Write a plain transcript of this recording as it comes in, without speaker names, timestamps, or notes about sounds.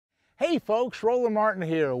Hey folks, Roland Martin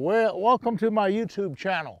here. Welcome to my YouTube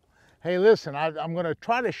channel. Hey listen, I'm going to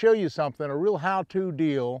try to show you something, a real how-to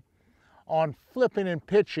deal on flipping and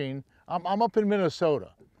pitching. I'm up in Minnesota,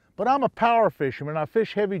 but I'm a power fisherman. I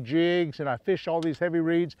fish heavy jigs and I fish all these heavy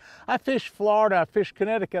reeds. I fish Florida, I fish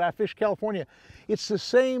Connecticut, I fish California. It's the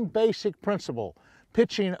same basic principle.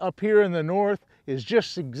 Pitching up here in the north is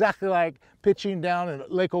just exactly like pitching down in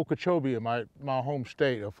Lake Okeechobee in my home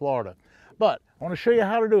state of Florida. But I want to show you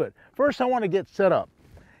how to do it. First, I want to get set up.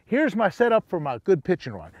 Here's my setup for my good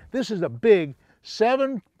pitching rod. This is a big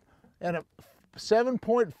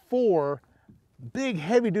 7.4 big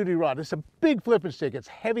heavy duty rod. It's a big flipping stick. It's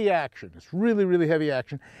heavy action. It's really, really heavy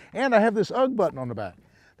action. And I have this Ugg button on the back.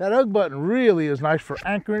 That Ugg button really is nice for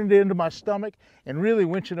anchoring it into my stomach and really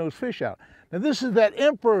winching those fish out. Now this is that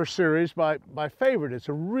Emperor series, my favorite. It's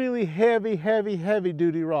a really heavy, heavy, heavy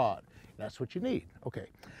duty rod. That's what you need. Okay.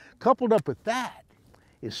 Coupled up with that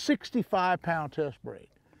is 65-pound test braid.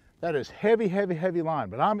 That is heavy, heavy, heavy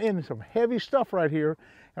line, but I'm in some heavy stuff right here,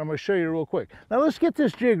 and I'm going to show you real quick. Now let's get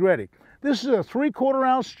this jig ready. This is a 3/4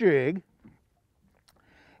 ounce jig,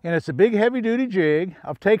 and it's a big heavy-duty jig.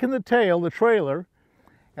 I've taken the tail, the trailer,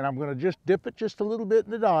 and I'm going to just dip it just a little bit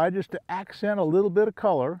in the dye just to accent a little bit of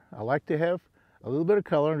color. I like to have a little bit of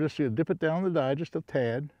color. I'm just going to dip it down in the dye just a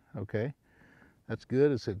tad. Okay, that's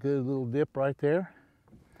good. It's a good little dip right there.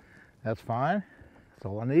 That's fine. That's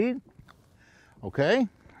all I need. Okay.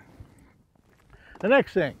 The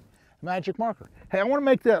next thing, magic marker. Hey, I want to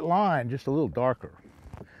make that line just a little darker.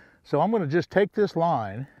 So I'm going to just take this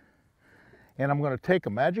line and I'm going to take a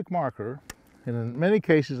magic marker. And in many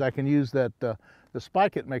cases I can use that, the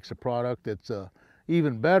Spike It makes a product that's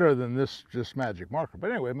even better than this just magic marker. But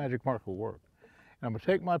anyway, magic marker will work. And I'm going to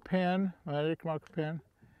take my pen, magic marker pen, and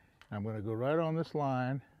I'm going to go right on this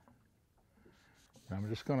line. And I'm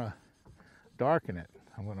just going to darken it.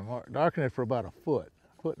 I'm going to darken it for about a foot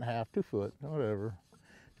and a half, 2 foot, whatever.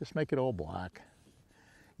 Just make it all black.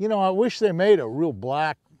 You know, I wish they made a real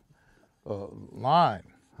black line.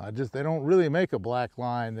 They don't really make a black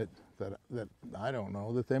line that I don't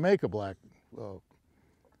know that they make a black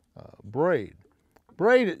braid.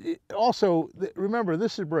 Braid also, remember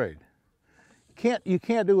this is braid. You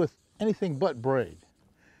can't do with anything but braid.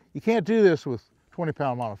 You can't do this with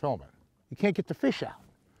 20-pound monofilament. You can't get the fish out.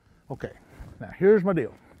 Okay. Now here's my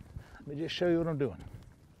deal. Let me just show you what I'm doing.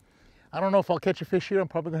 I don't know if I'll catch a fish here. I'm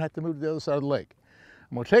probably gonna have to move to the other side of the lake.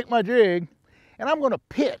 I'm gonna take my jig and I'm gonna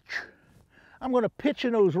pitch. I'm gonna pitch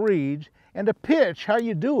in those reeds, and to pitch, how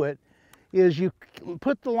you do it is you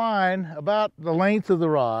put the line about the length of the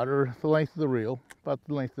rod, or the length of the reel, about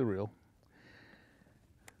the length of the reel.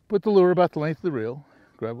 Put the lure about the length of the reel,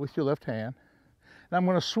 grab it with your left hand, and I'm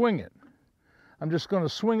gonna swing it. I'm just gonna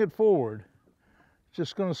swing it forward.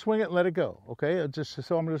 Just going to swing it and let it go, okay?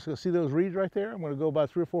 So I'm just going to see those reeds right there. I'm going to go about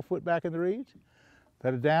 3 or 4 foot back in the reeds.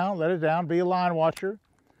 Let it down, be a line watcher.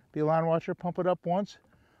 Be a line watcher, pump it up once,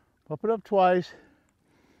 pump it up twice,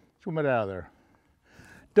 swim it out of there.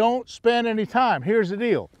 Don't spend any time. Here's the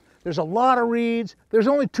deal. There's a lot of reeds. There's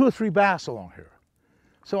only 2 or 3 bass along here.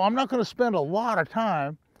 So I'm not going to spend a lot of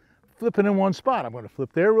time flipping in one spot. I'm going to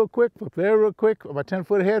flip there real quick, flip there real quick, about 10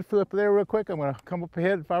 foot ahead, flip there real quick. I'm going to come up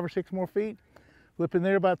ahead 5 or 6 more feet. Flip in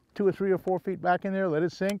there about 2 or 3 or 4 feet back in there, let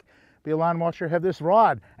it sink, be a line watcher, have this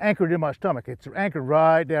rod anchored in my stomach. It's anchored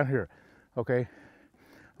right down here, okay?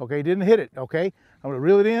 Okay, didn't hit it, okay? I'm gonna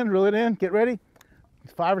reel it in, get ready.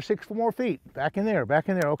 5 or 6 more feet, back in there,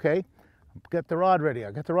 okay? Get the rod ready,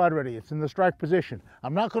 I got the rod ready, it's in the strike position.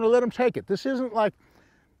 I'm not gonna let them take it. This isn't like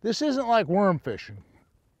worm fishing.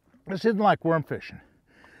 This isn't like worm fishing.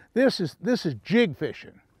 This is jig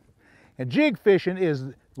fishing. And jig fishing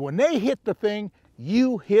is when they hit the thing,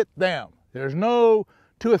 you hit them. There's no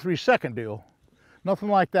 2 or 3 second deal. Nothing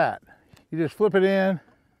like that. You just flip it in,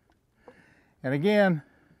 and again,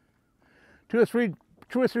 2 or 3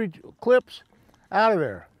 clips out of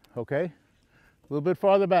there, okay? A little bit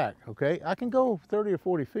farther back, okay? I can go 30 or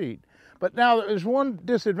 40 feet. But now there's one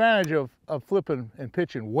disadvantage of flipping and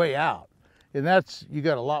pitching way out, and that's you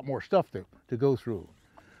got a lot more stuff to go through.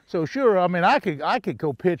 So sure, I mean, I could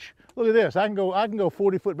go pitch. Look at this. I can go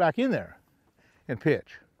 40 foot back in there and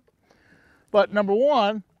pitch. But number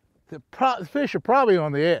one, the fish are probably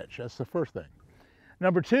on the edge. That's the first thing.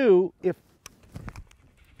 Number two, if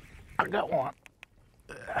I got one,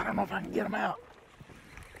 I don't know if I can get them out.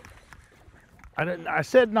 I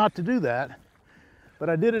said not to do that, but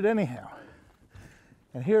I did it anyhow.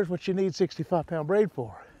 And here's what you need 65-pound braid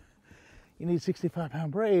for. You need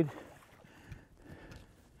 65-pound braid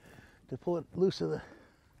to pull it loose of the,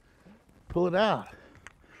 pull it out.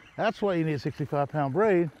 That's why you need a 65-pound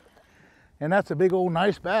braid. And that's a big old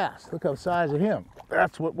nice bass. Look at the size of him.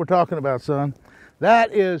 That's what we're talking about, son.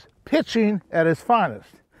 That is pitching at its finest.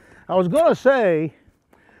 I was gonna say,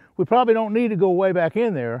 we probably don't need to go way back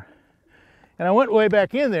in there. And I went way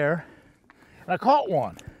back in there and I caught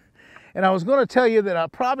one. And I was gonna tell you that I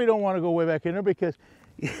probably don't wanna go way back in there because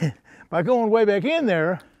by going way back in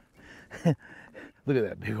there, look at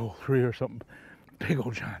that big old 3 or something, big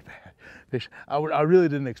old giant fish. I really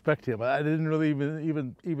didn't expect him. I didn't really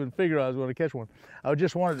even figure I was going to catch one. I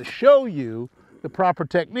just wanted to show you the proper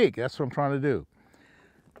technique. That's what I'm trying to do.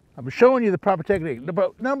 I'm showing you the proper technique.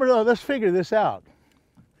 But let's figure this out.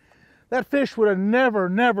 That fish would have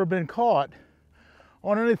never been caught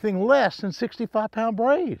on anything less than 65-pound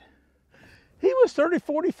braid. He was 30,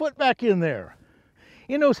 40 foot back in there,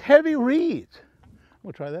 in those heavy reeds.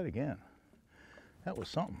 We'll try that again. That was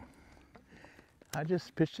something. I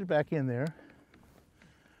just pitched it back in there.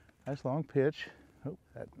 Nice long pitch. Oh,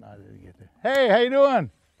 I didn't get there. Hey, how you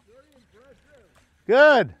doing? Very impressive.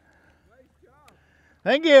 Good. Nice job.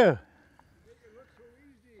 Thank you. You make it look so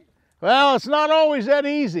easy. Well, it's not always that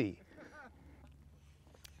easy.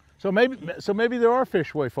 So maybe there are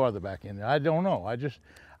fish way farther back in there. I don't know. I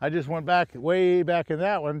just went back way back in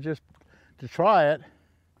that one just to try it.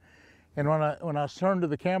 And when I turned to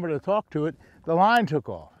the camera to talk to it, the line took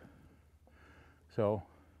off. So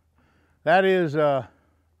that is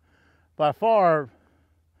by far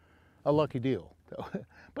a lucky deal.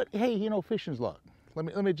 But hey, you know, fishing's luck.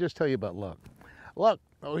 Let me just tell you about luck. Luck.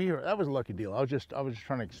 Oh, here, that was a lucky deal. I was just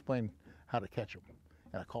trying to explain how to catch them,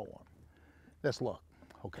 and I caught one. That's luck.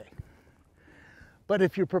 Okay. But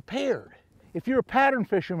if you're prepared, if you're a pattern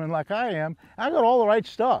fisherman like I am, I got all the right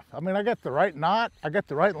stuff. I mean, I got the right knot, I got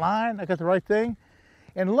the right line, I got the right thing,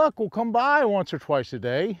 and luck will come by once or twice a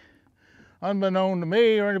day. Unbeknown to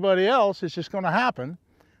me or anybody else, it's just going to happen.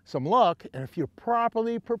 Some luck, and if you're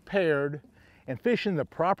properly prepared and fishing the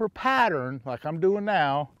proper pattern, like I'm doing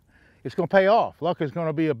now, it's going to pay off. Luck is going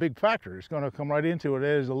to be a big factor. It's going to come right into it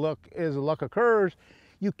as the luck occurs.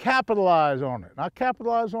 You capitalize on it. And I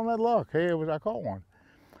capitalized on that luck. Hey, I caught one.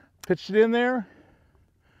 Pitched it in there.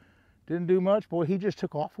 Didn't do much. Boy, he just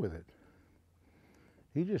took off with it.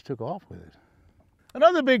 He just took off with it.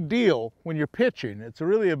 Another big deal when you're pitching, it's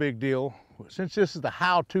really a big deal. Since this is the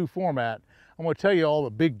how-to format, I'm going to tell you all the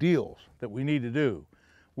big deals that we need to do.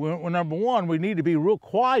 Number one, we need to be real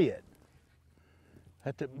quiet.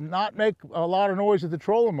 Have to not make a lot of noise with the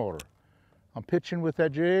trolling motor. I'm pitching with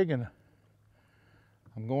that jig and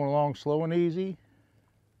I'm going along slow and easy.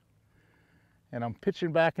 And I'm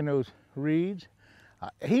pitching back in those reeds.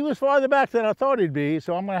 He was farther back than I thought he'd be,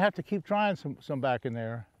 so I'm going to have to keep trying some back in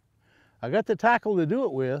there. I got the tackle to do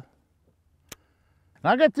it with. And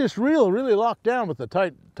I got this reel really locked down with the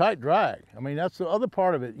tight drag. I mean, that's the other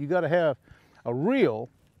part of it. You got to have a reel,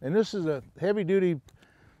 and this is a heavy-duty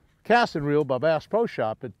casting reel by B.A.S.S Pro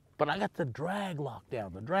Shop, but I got the drag locked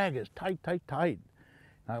down. The drag is tight.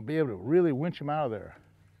 I'll be able to really winch him out of there.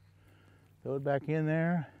 Throw it back in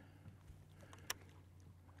there.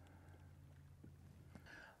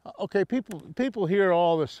 Okay, people hear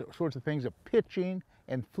all this sorts of things of pitching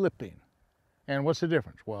and flipping. And what's the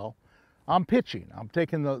difference? Well, I'm pitching. I'm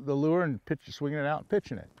taking the lure and swinging it out and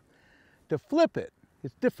pitching it. To flip it,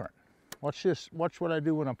 it's different. Watch this. Watch what I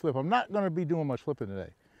do when I'm flipping. I'm not going to be doing much flipping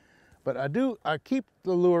today. But I keep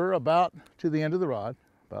the lure about to the end of the rod,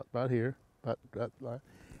 about here. And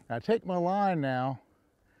I take my line now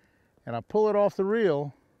and I pull it off the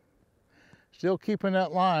reel, still keeping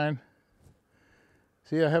that line.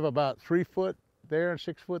 See, I have about 3 foot there and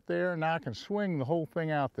 6 foot there. Now I can swing the whole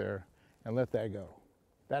thing out there and let that go.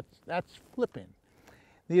 That's flipping.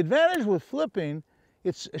 The advantage with flipping,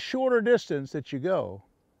 it's a shorter distance that you go.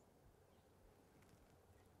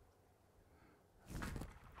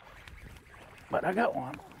 But I got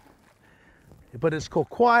one. But it's called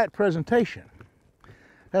quiet presentation.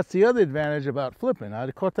 That's the other advantage about flipping. I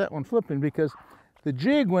caught that one flipping because the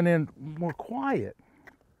jig went in more quiet.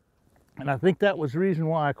 And I think that was the reason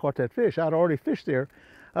why I caught that fish. I'd already fished there.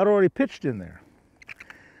 I'd already pitched in there.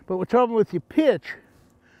 But the trouble with your pitch,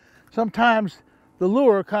 sometimes the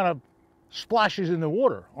lure kind of splashes in the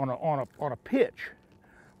water on a pitch.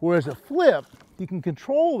 Whereas a flip, you can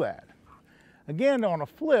control that. Again, on a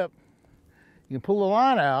flip, you can pull the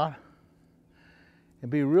line out and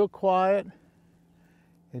be real quiet.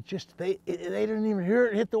 It just, they didn't even hear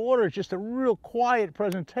it hit the water. It's just a real quiet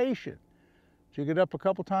presentation. Jig it up a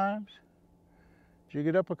couple times. Jig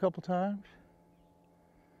it up a couple times.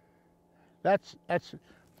 That's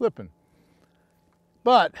flipping.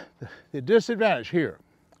 But the disadvantage here's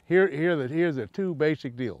the two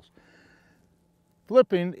basic deals.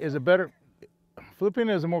 Flipping is a better Flipping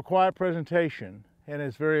is a more quiet presentation and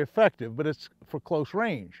it's very effective, but it's for close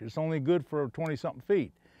range. It's only good for 20-something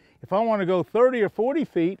feet. If I want to go 30 or 40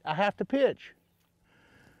 feet, I have to pitch.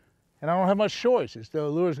 And I don't have much choice. The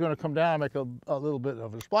lure's going to come down and make a little bit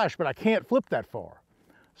of a splash, but I can't flip that far.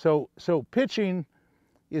 So pitching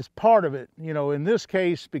is part of it. You know, in this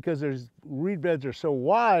case, because there's reed beds are so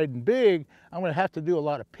wide and big, I'm going to have to do a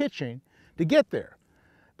lot of pitching to get there.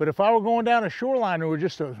 But if I were going down a shoreline or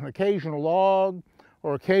just an occasional log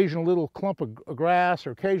or occasional little clump of grass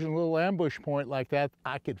or occasional little ambush point like that,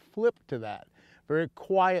 I could flip to that very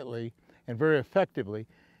quietly and very effectively.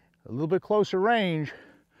 A little bit closer range,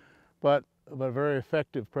 but a very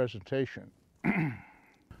effective presentation.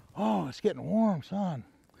 Oh, it's getting warm, son.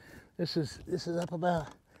 This is up about,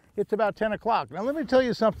 it's about 10 o'clock. Now let me tell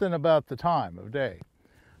you something about the time of day.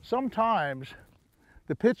 Sometimes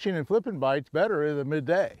the pitching and flipping bite's better in the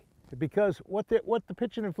midday, because what the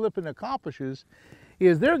pitching and flipping accomplishes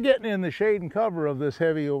is they're getting in the shade and cover of this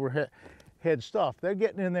heavy overhead stuff. They're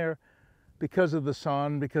getting in there because of the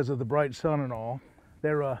sun, because of the bright sun and all.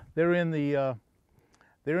 They're in the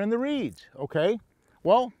reeds, okay?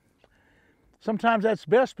 Well, sometimes that's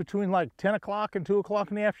best between like 10 o'clock and 2 o'clock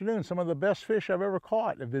in the afternoon. Some of the best fish I've ever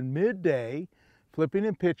caught have been midday, flipping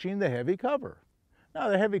and pitching the heavy cover. Now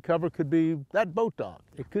the heavy cover could be that boat dog.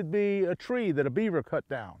 It could be a tree that a beaver cut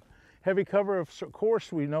down. Heavy cover, of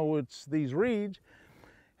course, we know it's these reeds.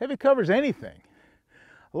 Heavy cover is anything.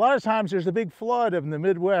 A lot of times there's a big flood in the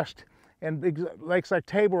Midwest and big lakes like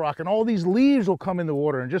Table Rock, and all these leaves will come in the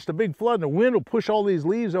water, and just a big flood, and the wind will push all these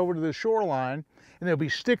leaves over to the shoreline, and there'll be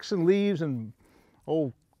sticks and leaves and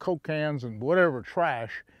old Coke cans and whatever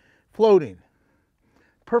trash floating.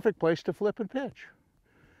 Perfect place to flip and pitch.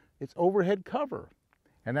 It's overhead cover,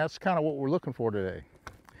 and that's kind of what we're looking for today.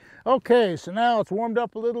 Okay, so now it's warmed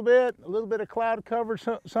up a little bit of cloud cover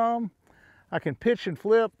some. I can pitch and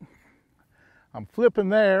flip. I'm flipping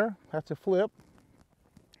there, that's a flip.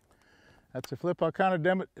 That's a flip. I'll kind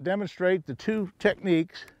of demonstrate the two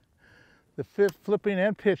techniques, the flipping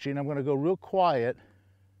and pitching. I'm going to go real quiet,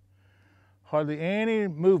 hardly any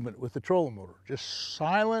movement with the trolling motor, just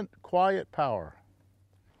silent, quiet power.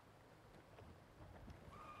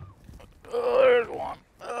 Oh, there's one.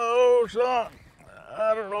 Oh, son,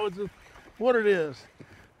 I don't know what it is.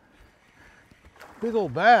 Big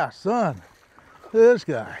old bass, son. Look at this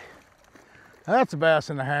guy. That's a bass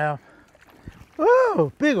and a half.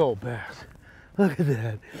 Oh, big old bass. Look at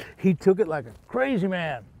that. He took it like a crazy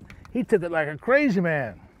man. He took it like a crazy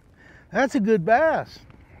man. That's a good bass.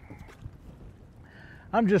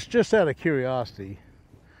 I'm just out of curiosity.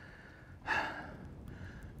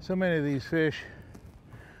 So many of these fish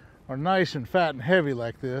are nice and fat and heavy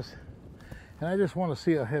like this, and I just want to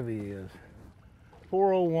see how heavy he is.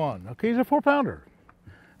 401. Okay, he's a 4-pounder.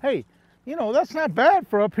 Hey, you know, that's not bad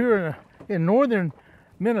for up here in northern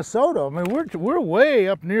Minnesota. I mean, we're way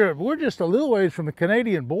up near it. We're just a little ways from the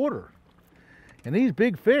Canadian border. And these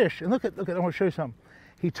big fish, and look at, I want to show you something.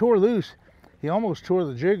 He tore loose. He almost tore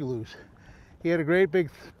the jig loose. He had a great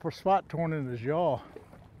big spot torn in his jaw.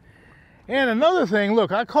 And another thing,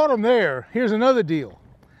 look, I caught him there. Here's another deal.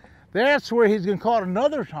 That's where he's been caught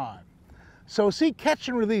another time. So see, catch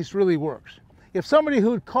and release really works. If somebody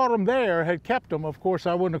who'd caught him there had kept him, of course,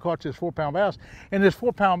 I wouldn't have caught this 4-pound bass. And this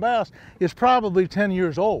 4-pound bass is probably 10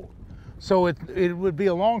 years old. So it would be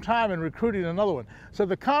a long time in recruiting another one. So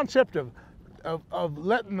the concept of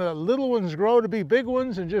letting the little ones grow to be big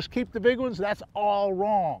ones and just keep the big ones, that's all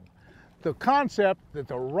wrong. The concept that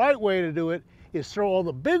the right way to do it is throw all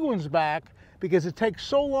the big ones back, because it takes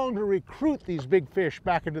so long to recruit these big fish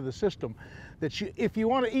back into the system that if you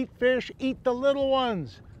want to eat fish, eat the little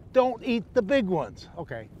ones. Don't eat the big ones.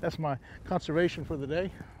 Okay, that's my conservation for the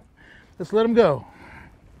day. Let's let them go.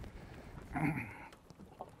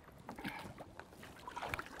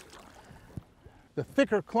 The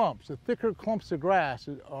thicker clumps of grass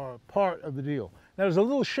are part of the deal. Now there's a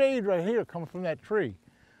little shade right here coming from that tree.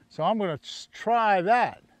 So I'm going to try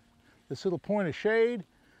that. This little point of shade.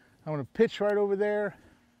 I'm going to pitch right over there,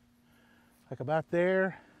 like about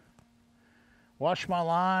there. Wash my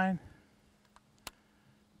line.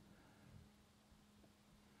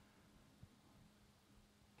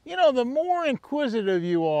 You know, the more inquisitive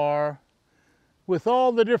you are with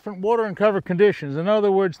all the different water and cover conditions, in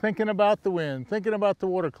other words, thinking about the wind, thinking about the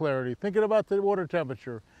water clarity, thinking about the water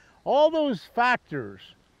temperature, all those factors,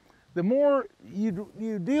 the more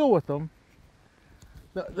you deal with them,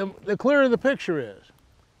 the clearer the picture is.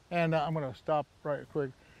 And I'm going to stop right quick.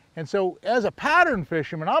 And so as a pattern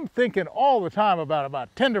fisherman, I'm thinking all the time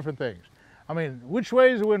about 10 different things. I mean, which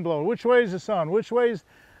way is the wind blowing? Which way is the sun? Which way is,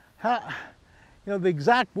 how, You know, the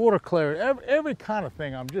exact water clarity, every kind of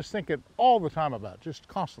thing I'm just thinking all the time about, just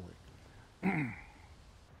constantly.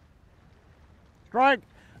 Strike.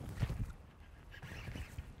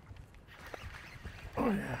 Oh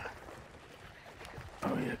yeah.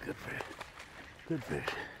 Oh yeah, good fish. Good fish.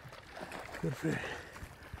 Good fish.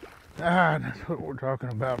 Ah, that's what we're talking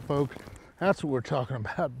about, folks. That's what we're talking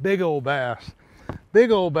about. Big old bass.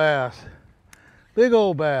 Big old bass. Big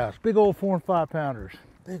old bass. Big old 4 and 5 pounders.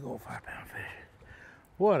 Big old 5-pound fish.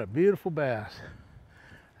 What a beautiful bass.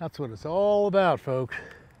 That's what it's all about, folks.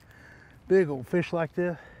 Big old fish like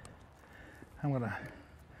this. I'm gonna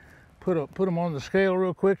put him on the scale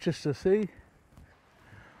real quick just to see.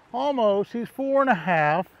 Almost, he's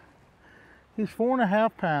 4.5. He's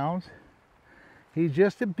 4.5 pounds. He's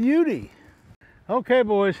just a beauty. Okay,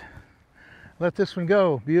 boys, let this one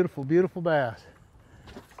go. Beautiful, beautiful bass.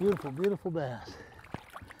 Beautiful, beautiful bass.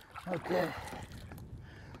 Okay.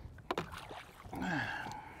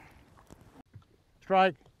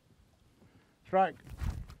 Strike. Strike.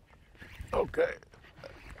 Okay.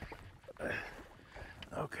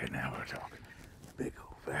 Okay, now we're talking. Big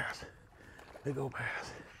old bass. Big old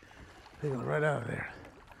bass. Big old right out of there.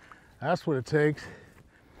 That's what it takes.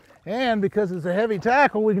 And because it's a heavy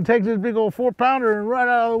tackle, we can take this big old 4-pounder and right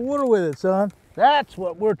out of the water with it, son. That's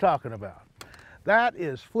what we're talking about. That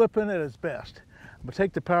is flipping at its best. I'm gonna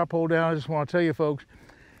take the power pole down. I just want to tell you folks,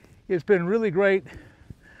 it's been really great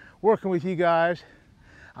working with you guys.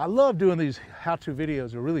 I love doing these how-to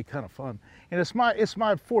videos. They're really kind of fun. And it's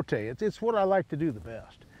my forte. It's what I like to do the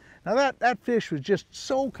best. Now that fish was just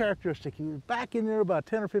so characteristic. He was back in there about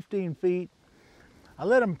 10 or 15 feet. I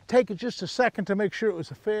let him take it just a second to make sure it was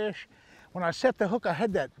a fish. When I set the hook, I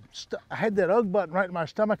had that ug button right in my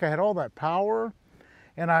stomach. I had all that power.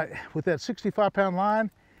 And with that 65-pound line,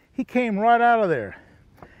 he came right out of there.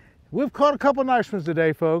 We've caught a couple nice ones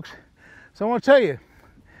today, folks. So I want to tell you,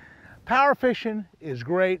 power fishing is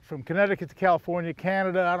great from Connecticut to California,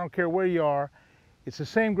 Canada, I don't care where you are. It's the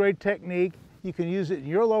same great technique. You can use it in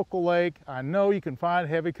your local lake. I know you can find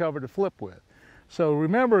heavy cover to flip with. So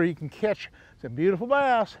remember, you can catch some beautiful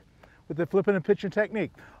bass with the flipping and pitching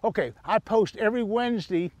technique. Okay, I post every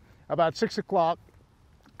Wednesday about 6 o'clock,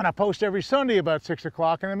 and I post every Sunday about 6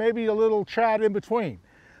 o'clock, and then maybe a little chat in between.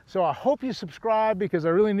 So I hope you subscribe because I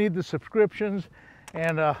really need the subscriptions,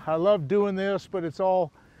 and I love doing this, but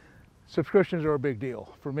subscriptions are a big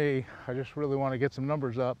deal for me. I just really want to get some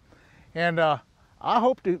numbers up. And I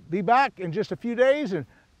hope to be back in just a few days and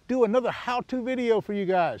do another how-to video for you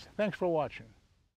guys. Thanks for watching.